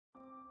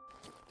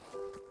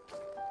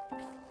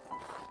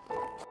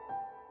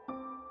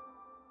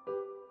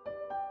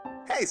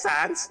Hey,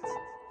 Sans.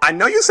 I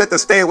know you said to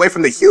stay away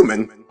from the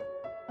human.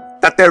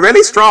 That they're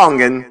really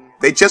strong and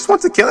they just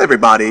want to kill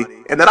everybody,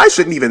 and that I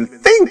shouldn't even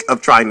think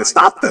of trying to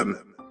stop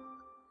them.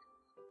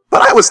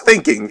 But I was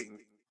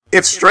thinking,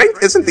 if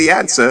strength isn't the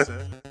answer,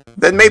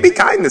 then maybe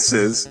kindness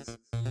is.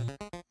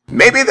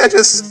 Maybe they're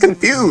just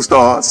confused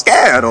or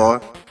scared or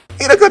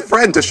need a good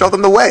friend to show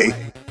them the way.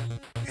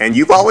 And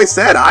you've always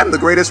said I'm the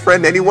greatest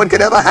friend anyone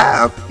could ever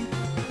have.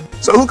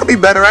 So who could be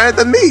better at it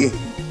than me?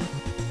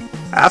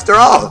 After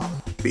all,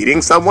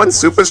 beating someone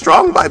super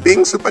strong by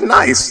being super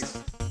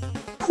nice.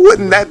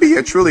 Wouldn't that be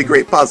a truly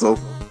great puzzle?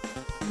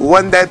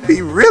 Wouldn't that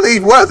be really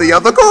worthy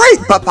of the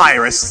great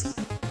Papyrus?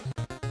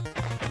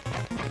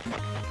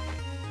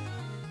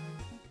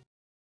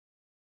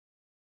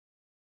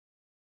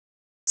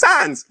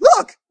 Sans,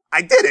 look!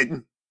 I did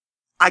it!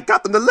 I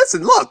got them to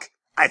listen, look!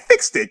 I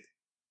fixed it!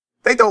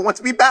 They don't want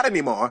to be bad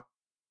anymore.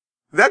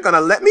 They're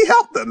gonna let me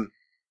help them.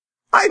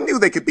 I knew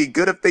they could be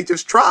good if they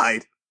just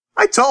tried.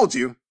 I told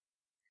you.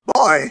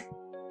 Boy,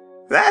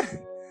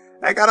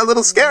 that got a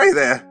little scary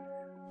there.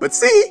 But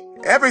see,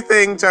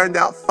 everything turned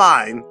out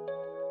fine.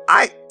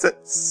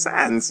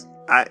 Sans,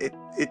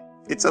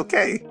 it's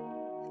okay.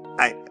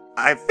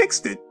 I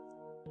fixed it.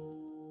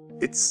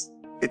 It's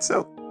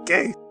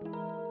okay.